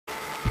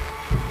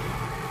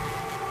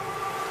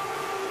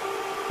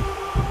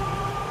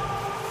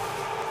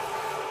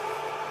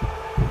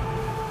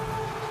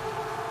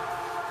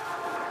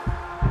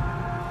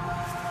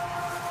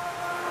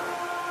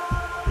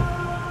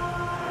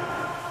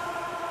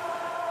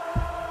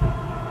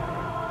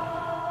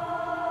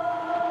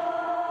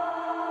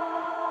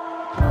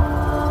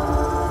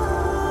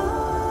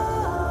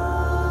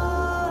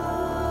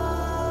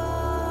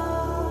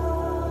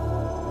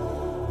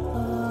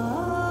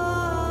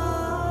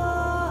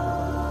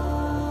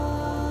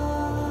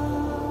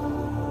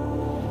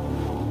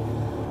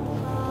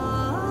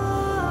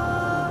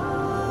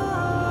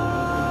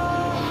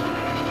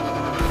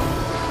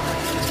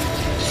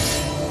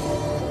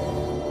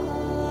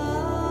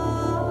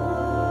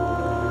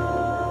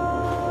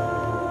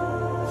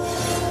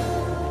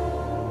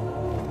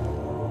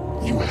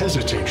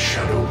hesitate,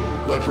 Shadow,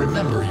 but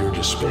remember your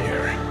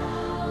despair.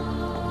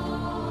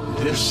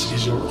 This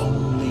is your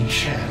only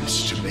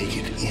chance to make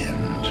it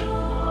end.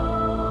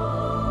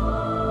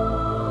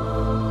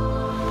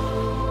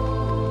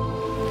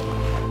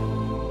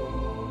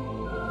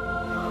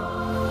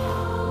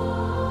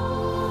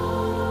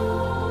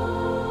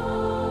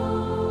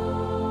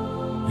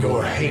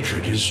 Your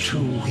hatred is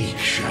too weak,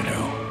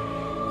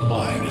 Shadow.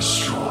 Mine is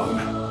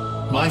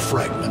strong. My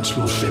fragments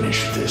will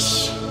finish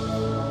this.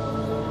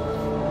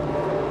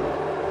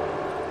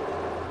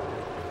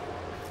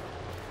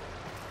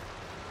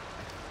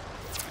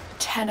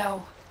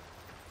 Tenno.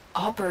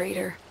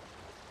 Operator.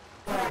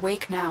 You're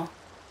awake now,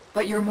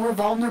 but you're more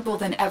vulnerable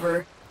than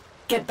ever.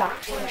 Get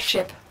back to your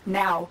ship,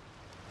 now.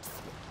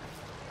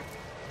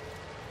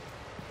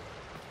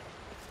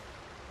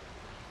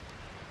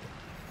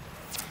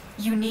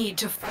 You need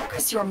to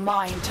focus your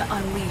mind to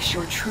unleash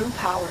your true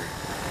power.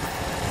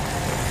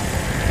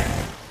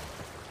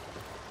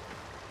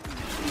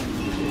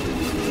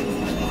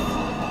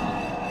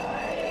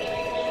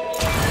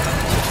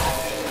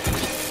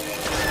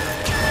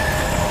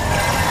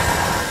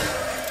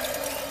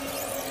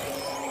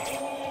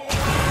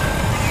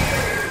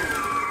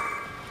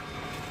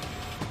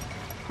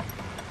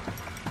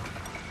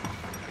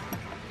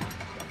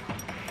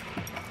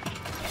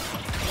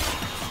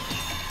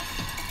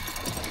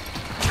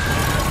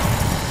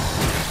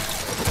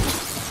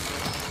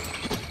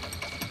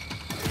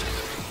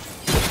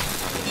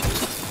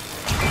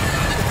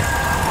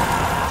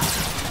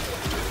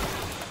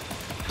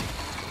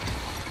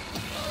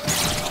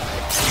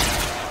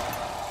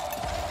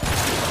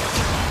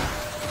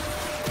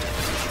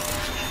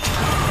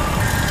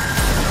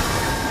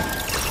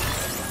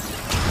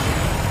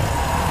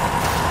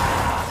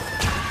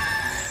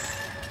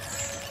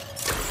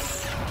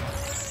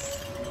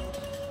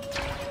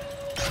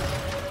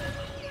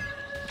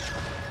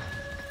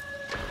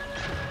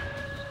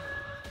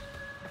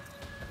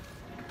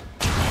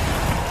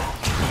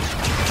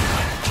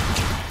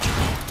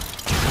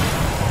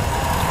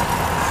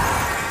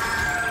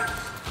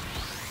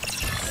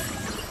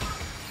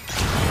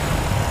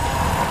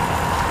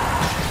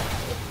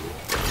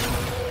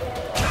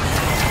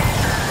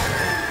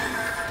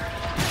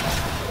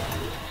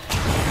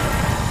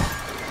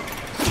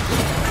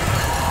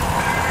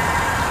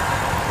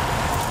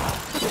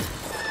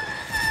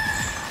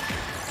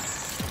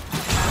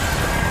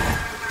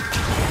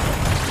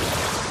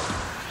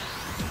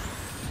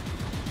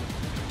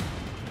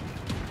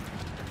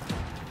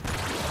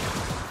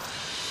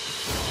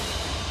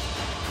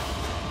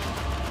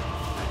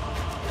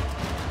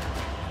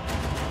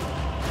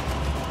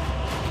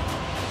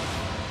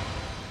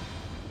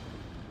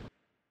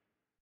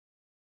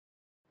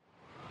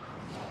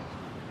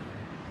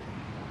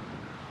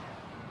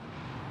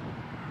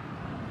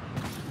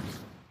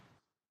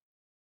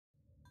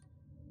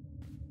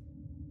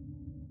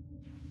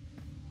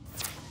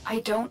 I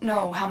don't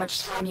know how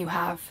much time you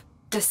have.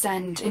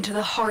 Descend into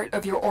the heart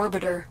of your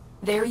orbiter.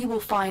 There you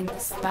will find the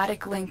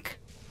somatic link.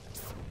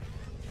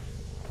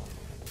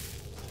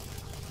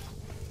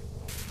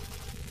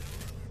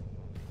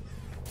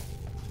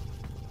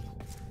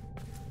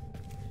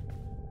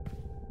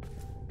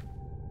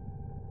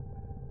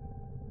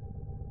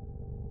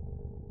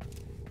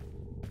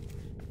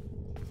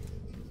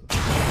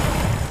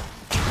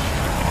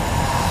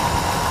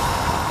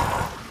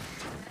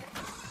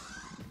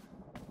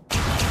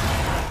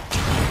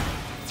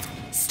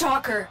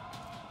 Stalker!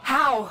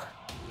 How?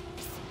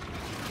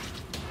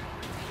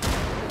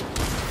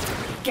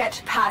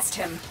 Get past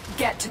him.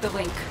 Get to the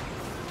link.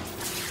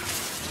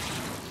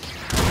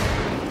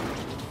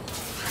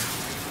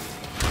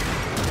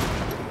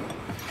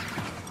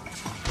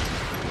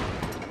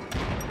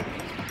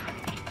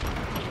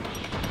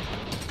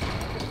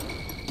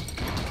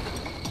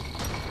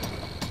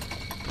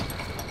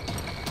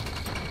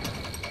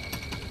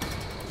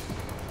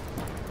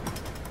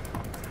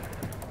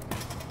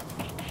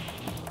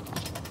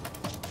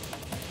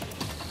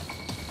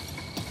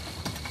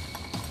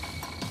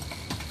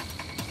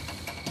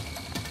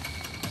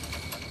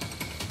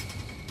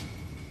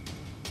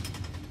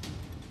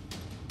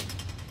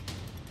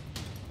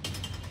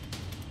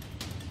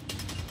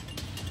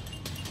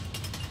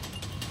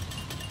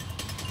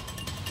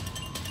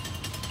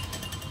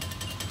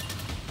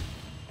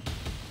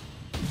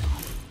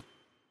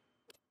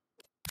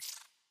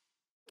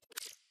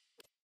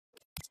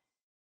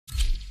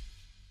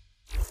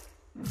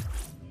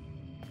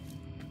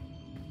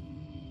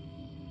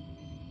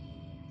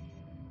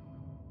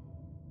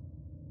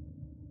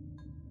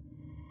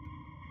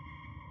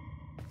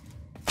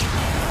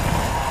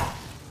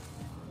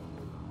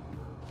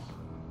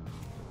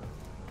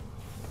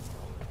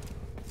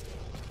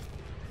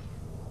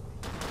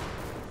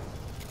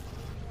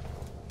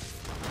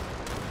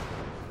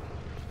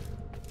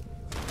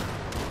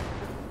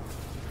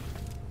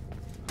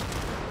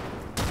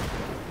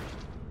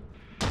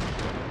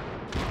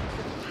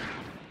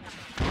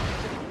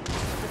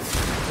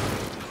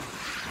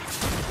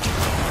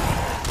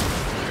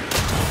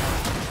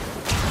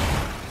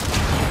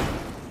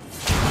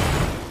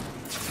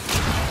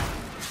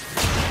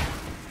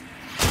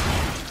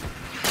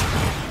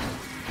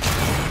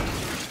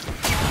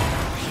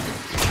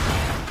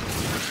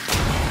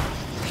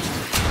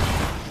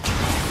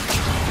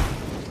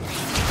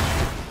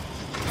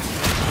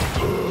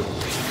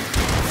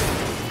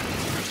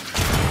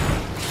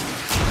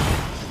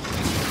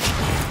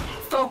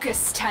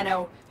 Focus,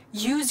 Tenno.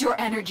 Use your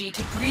energy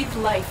to breathe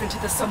life into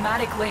the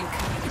somatic link.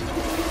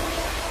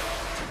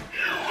 You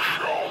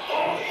shall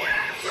not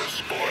leave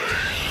this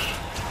place.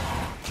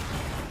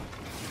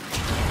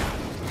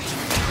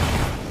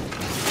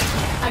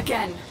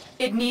 Again,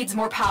 it needs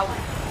more power.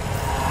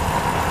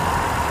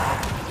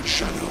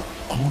 Shadow,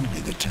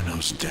 only the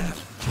Tenno's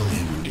death will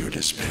end your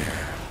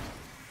despair.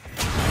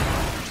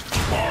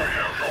 I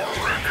am your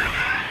reckoning.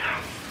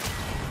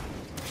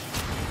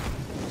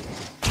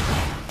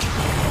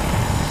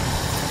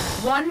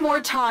 One more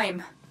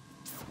time.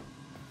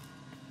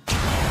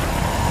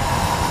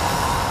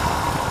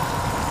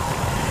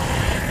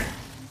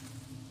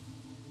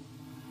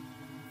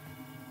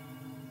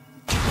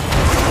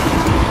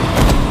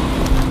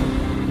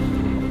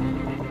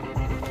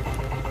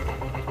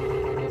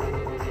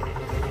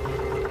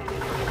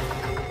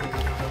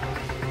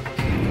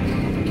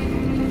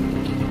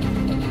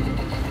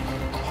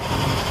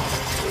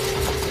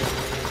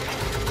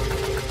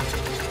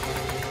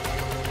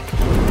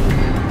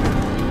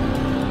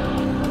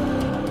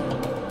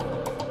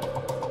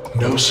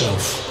 No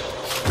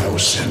self, no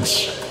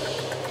sense,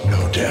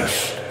 no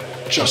death.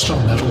 Just a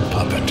metal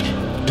puppet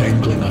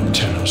dangling on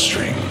Tenno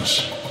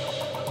strings.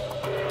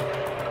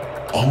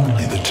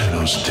 Only the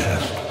Tenno's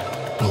death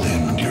will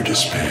end your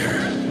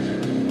despair.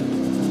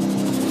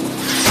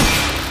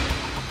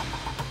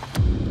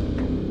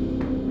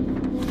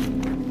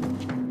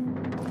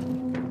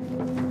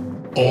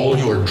 All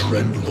your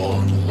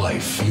dread-long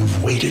life,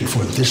 you've waited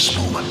for this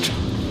moment.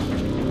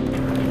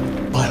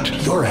 But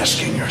you're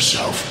asking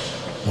yourself,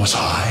 was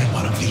I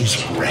one of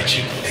these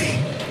wretched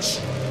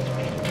things?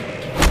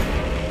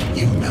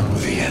 You know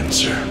the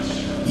answer.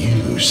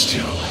 You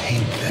still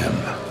hate them.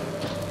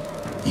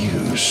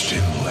 You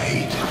still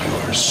hate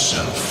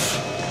yourself.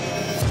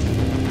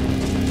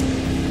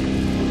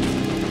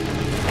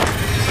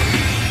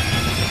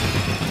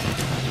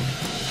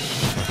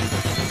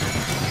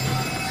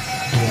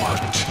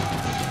 What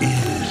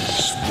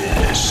is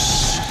this?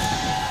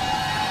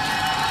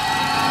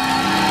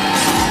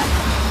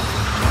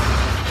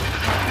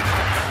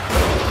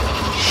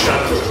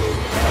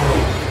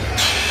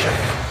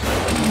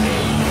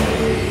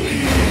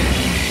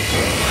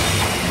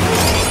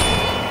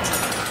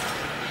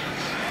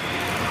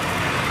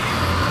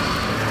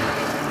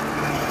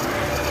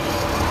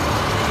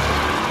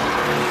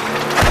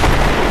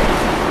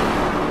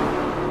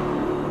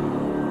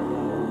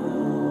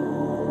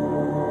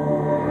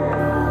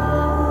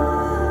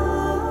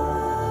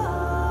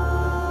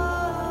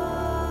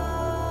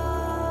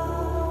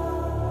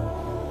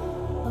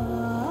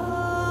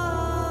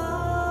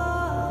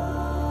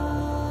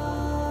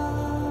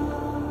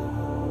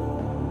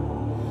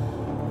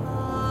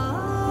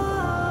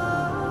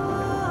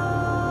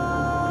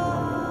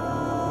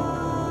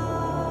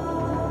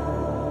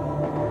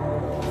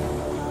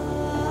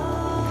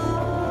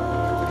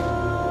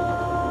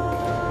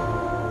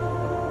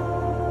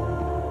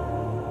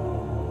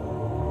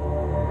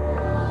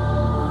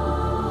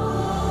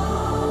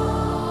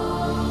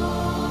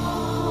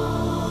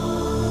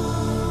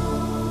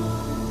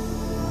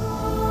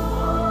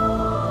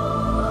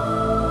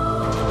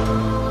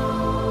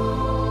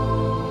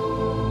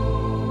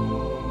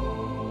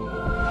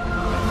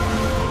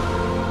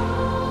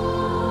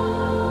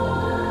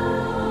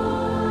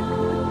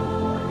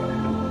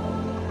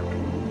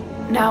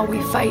 Now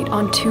we fight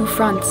on two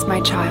fronts,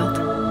 my child.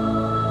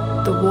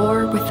 The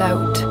war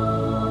without,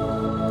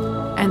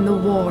 and the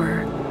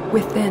war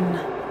within.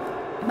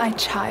 My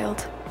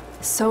child,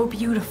 so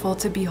beautiful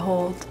to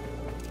behold.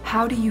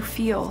 How do you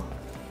feel?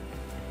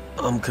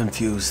 I'm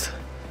confused.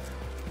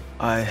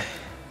 I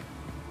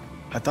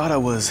thought I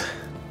was...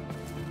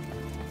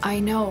 I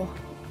know.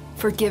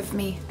 Forgive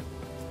me.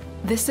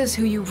 This is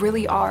who you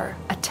really are,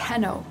 a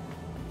Tenno.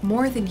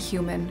 More than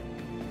human,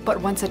 but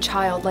once a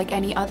child like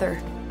any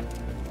other.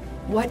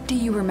 What do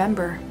you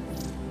remember?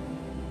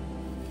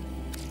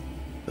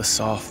 The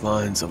soft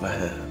lines of a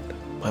hand.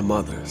 My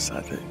mother's,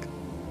 I think.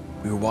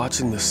 We were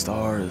watching the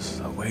stars,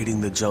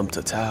 awaiting the jump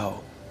to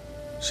Tau.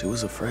 She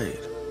was afraid.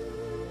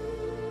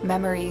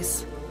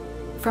 Memories.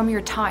 From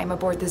your time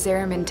aboard the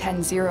Zariman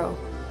 10-0,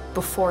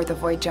 before the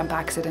void jump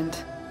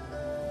accident.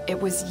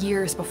 It was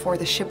years before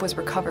the ship was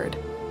recovered.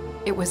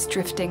 It was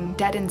drifting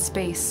dead in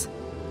space.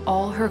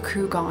 All her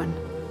crew gone,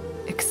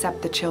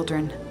 except the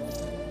children.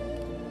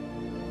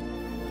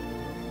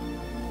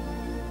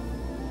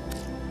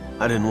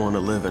 I didn't want to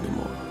live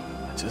anymore.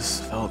 I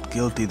just felt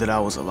guilty that I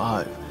was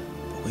alive.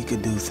 But we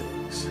could do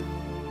things.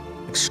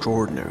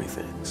 Extraordinary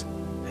things.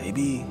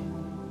 Maybe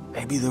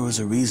there was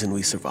a reason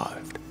we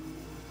survived.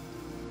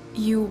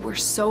 You were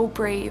so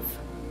brave,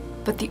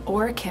 but the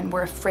Orokin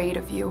were afraid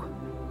of you.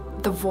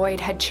 The void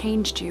had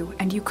changed you,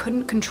 and you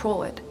couldn't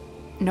control it.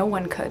 No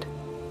one could.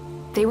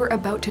 They were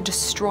about to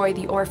destroy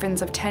the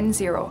orphans of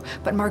 10-0,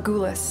 but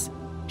Margulis,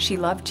 she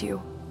loved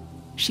you.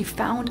 She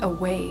found a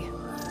way.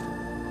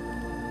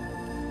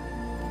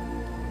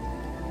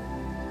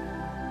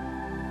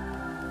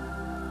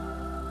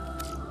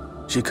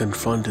 She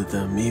confronted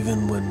them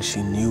even when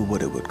she knew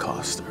what it would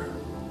cost her.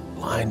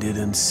 Blinded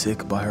and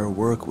sick by her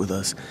work with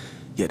us,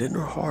 yet in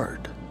her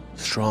heart,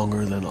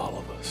 stronger than all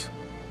of us.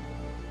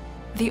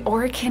 The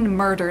Orokin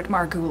murdered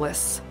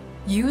Margulis,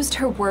 used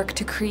her work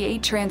to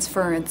create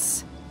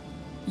transference.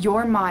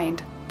 Your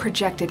mind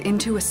projected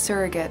into a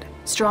surrogate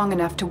strong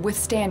enough to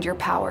withstand your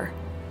power.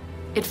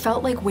 It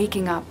felt like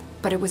waking up,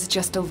 but it was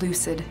just a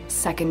lucid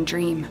second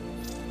dream.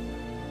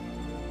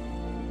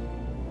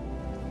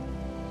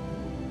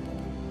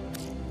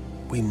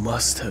 We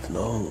must have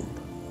known.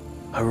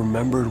 I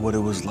remembered what it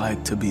was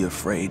like to be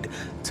afraid,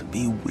 to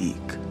be weak.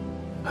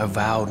 I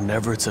vowed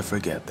never to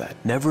forget that,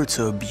 never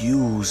to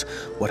abuse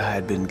what I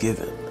had been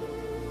given.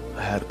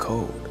 I had a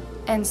code.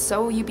 And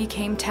so you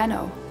became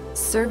Tenno,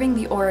 serving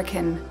the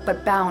Orokin,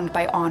 but bound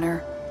by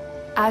honor.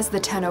 As the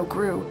Tenno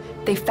grew,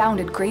 they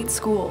founded great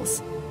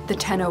schools, the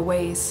Tenno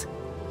ways.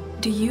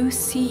 Do you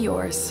see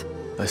yours?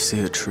 I see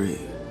a tree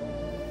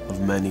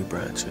of many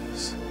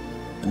branches,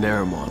 the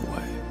Naramon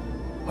way.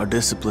 Our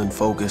discipline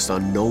focused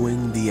on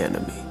knowing the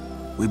enemy.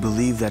 We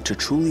believe that to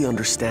truly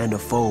understand a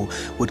foe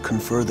would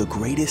confer the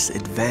greatest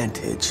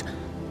advantage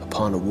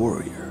upon a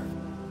warrior.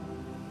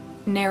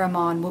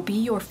 Naramon will be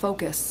your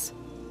focus.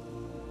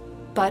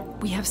 But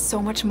we have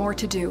so much more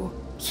to do.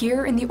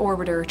 Here in the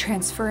Orbiter,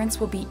 transference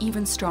will be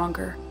even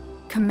stronger.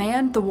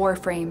 Command the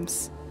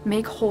Warframes.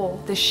 Make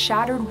whole this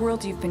shattered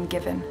world you've been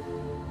given.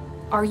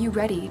 Are you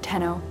ready,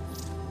 Tenno?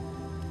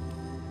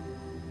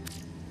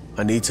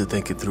 I need to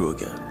think it through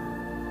again.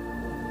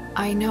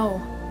 I know.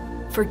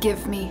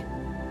 Forgive me.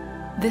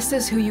 This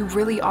is who you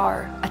really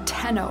are, a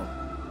Tenno.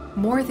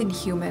 More than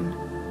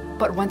human,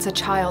 but once a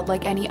child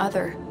like any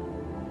other.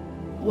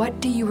 What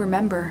do you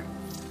remember?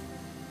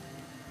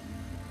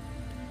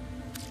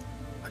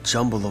 A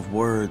jumble of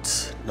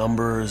words,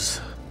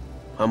 numbers.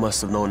 I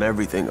must have known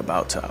everything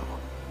about Tao.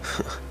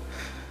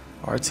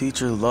 Our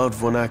teacher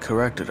loved when I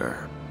corrected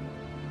her.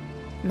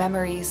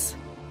 Memories.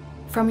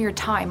 From your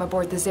time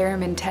aboard the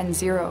Zeramin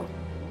 10-0,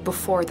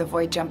 before the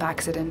void jump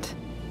accident.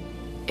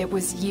 It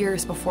was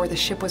years before the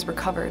ship was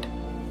recovered.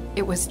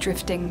 It was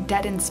drifting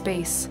dead in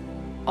space.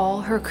 All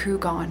her crew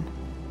gone,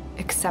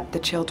 except the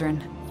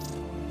children.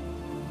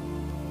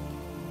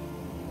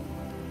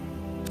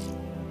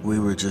 We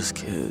were just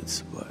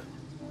kids, but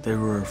they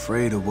were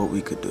afraid of what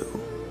we could do.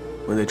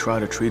 When they tried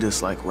to treat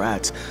us like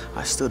rats,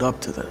 I stood up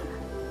to them.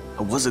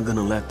 I wasn't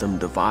gonna let them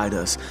divide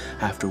us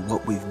after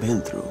what we've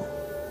been through.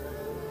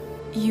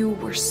 You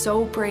were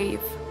so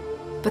brave,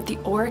 but the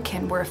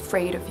Orokin were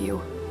afraid of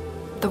you.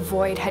 The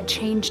void had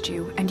changed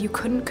you, and you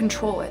couldn't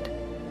control it.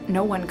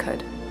 No one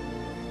could.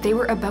 They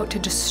were about to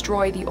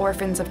destroy the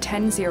orphans of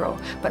 10-0,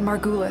 but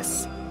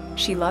Margulis,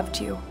 she loved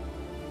you.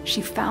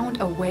 She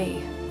found a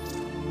way.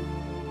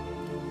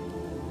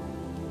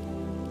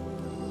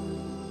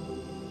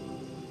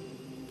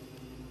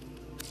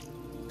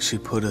 She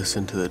put us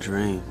into the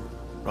dream,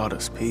 brought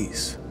us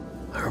peace.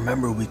 I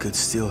remember we could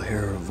still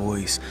hear her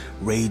voice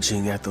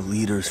raging at the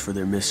leaders for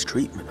their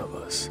mistreatment of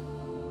us.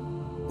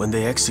 When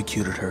they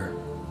executed her,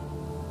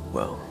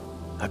 well,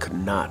 I could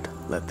not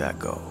let that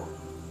go.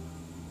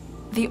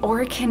 The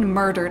Orokin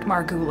murdered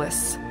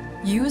Margulis,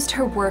 used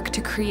her work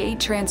to create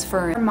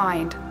transference. Her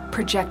mind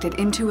projected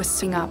into a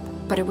swing up,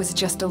 but it was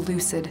just a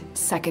lucid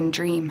second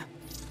dream.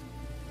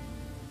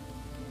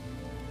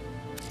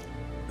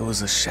 There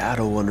was a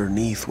shadow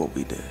underneath what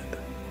we did.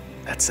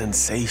 That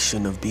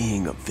sensation of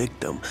being a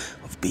victim,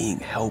 of being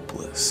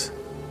helpless.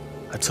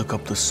 I took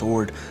up the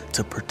sword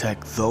to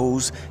protect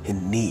those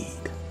in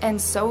need.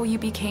 And so you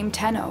became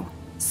Tenno,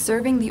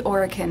 serving the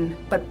Orokin,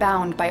 but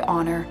bound by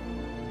honor.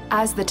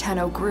 As the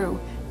Tenno grew,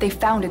 they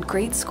founded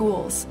great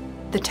schools,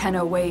 the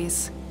Tenno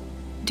ways.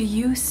 Do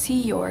you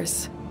see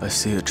yours? I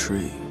see a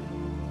tree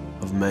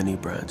of many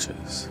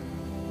branches,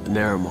 the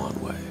Naramon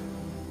way.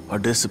 Our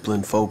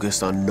discipline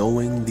focused on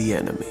knowing the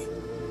enemy.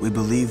 We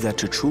believe that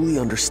to truly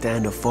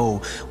understand a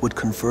foe would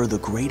confer the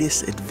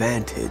greatest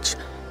advantage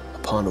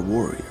upon a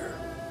warrior.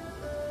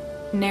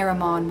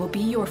 Naramon will be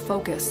your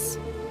focus.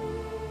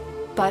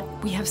 But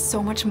we have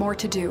so much more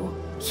to do.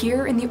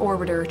 Here in the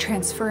Orbiter,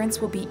 transference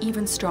will be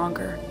even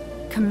stronger.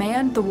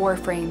 Command the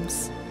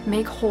Warframes.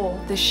 Make whole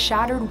this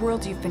shattered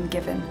world you've been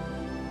given.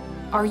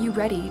 Are you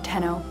ready,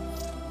 Tenno?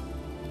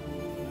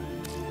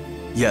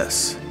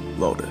 Yes,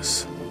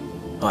 Lotus,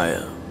 I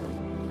am.